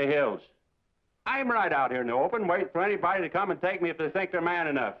hiding in the hills? I'm right out here in the open, waiting for anybody to come and take me if they think they're man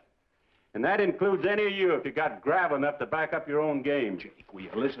enough. And that includes any of you if you got gravel enough to back up your own game. Jake, will you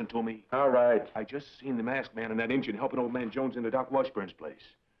listen to me? All right. I just seen the masked man and that Injun helping old man Jones into Doc Washburn's place.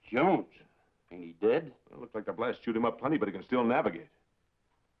 Jones? Ain't he dead? Well, it looked like the blast chewed him up plenty, but he can still navigate.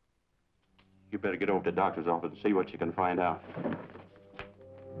 You better get over to the doctor's office and see what you can find out.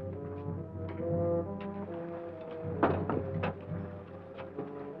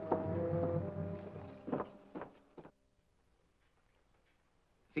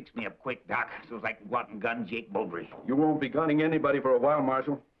 Fix me up quick, Doc, so I can go out and gun Jake Beaudry. You won't be gunning anybody for a while,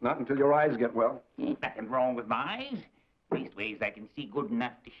 Marshal. Not until your eyes get well. Ain't nothing wrong with my eyes. Leastways, I can see good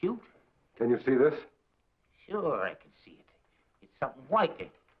enough to shoot. Can you see this? Sure, I can see it. It's something white,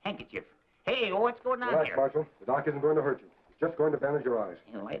 a handkerchief. Hey, what's going on Relax, here? Marshal. The doc isn't going to hurt you. He's just going to bandage your eyes.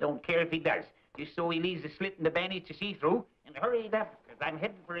 You know, I don't care if he does. Just so he leaves a slit in the bandage to see through. And hurry it up, because I'm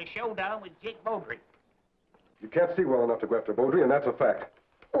heading for a showdown with Jake Beaudry. You can't see well enough to go after Beaudry, and that's a fact.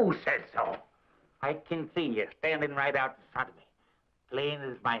 Who says so? I can see you standing right out in front of me, plain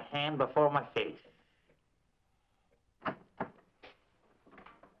as my hand before my face.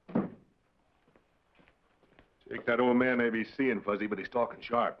 Jake, that old man may be seeing fuzzy, but he's talking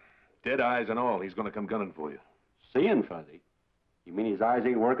sharp. Dead eyes and all, he's gonna come gunning for you. Seeing fuzzy? You mean his eyes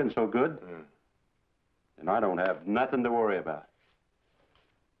ain't working so good? Yeah. Then I don't have nothing to worry about.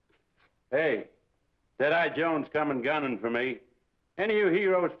 Hey, Dead-Eye Jones coming gunning for me. Any of you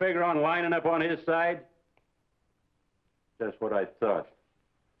heroes figure on lining up on his side? That's what I thought.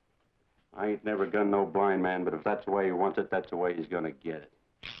 I ain't never gunned no blind man, but if that's the way he wants it, that's the way he's gonna get it.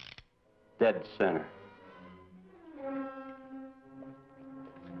 Dead center.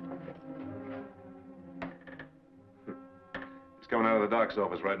 He's coming out of the doc's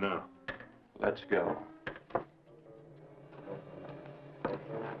office right now. Let's go.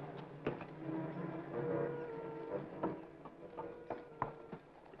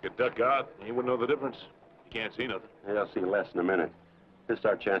 You could duck out, and you wouldn't know the difference. You can't see nothing. Hey, I'll see less in a minute. This is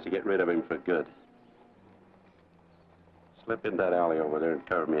our chance to get rid of him for good. Slip in that alley over there and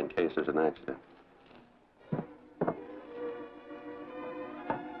cover me in case there's an accident.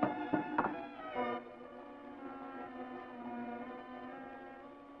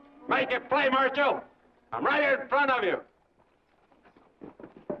 Make it play, Marshal! I'm right here in front of you!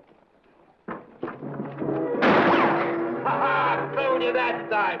 Ha-ha! Told you that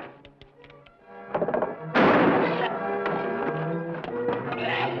time!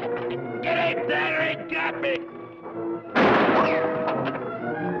 Get in there, he got me!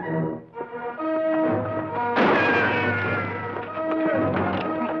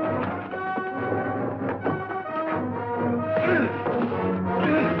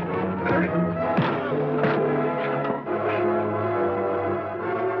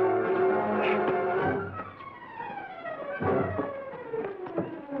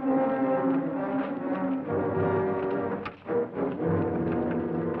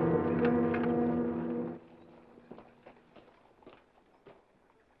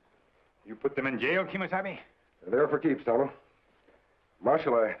 You put them in jail, Kemo Sabe? They're there for keeps, Tonto.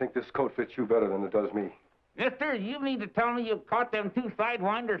 Marshal, I think this coat fits you better than it does me. Mister, you mean to tell me you caught them two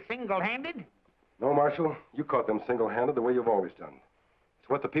sidewinders single-handed? No, Marshal, you caught them single-handed the way you've always done. It's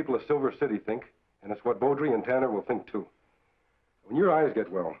what the people of Silver City think, and it's what Beaudry and Tanner will think, too. When your eyes get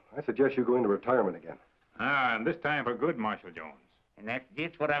well, I suggest you go into retirement again. Ah, and this time for good, Marshal Jones. And that's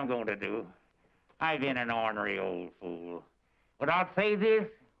just what I'm going to do. I've been an ornery old fool. But I'll say this,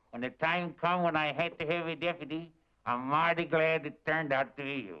 when the time come when I had to have a deputy, I'm mighty glad it turned out to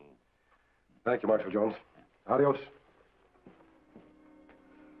be you. Thank you, Marshal Jones. Adios.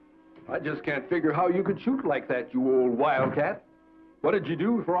 I just can't figure how you could shoot like that, you old wildcat. What did you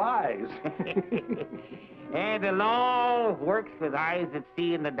do for eyes? And the law works with eyes that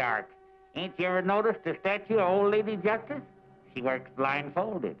see in the dark. Ain't you ever noticed the statue of Old Lady Justice? She works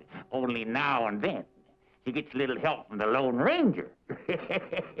blindfolded, only now and then. She gets a little help from the Lone Ranger.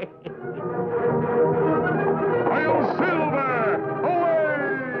 I'll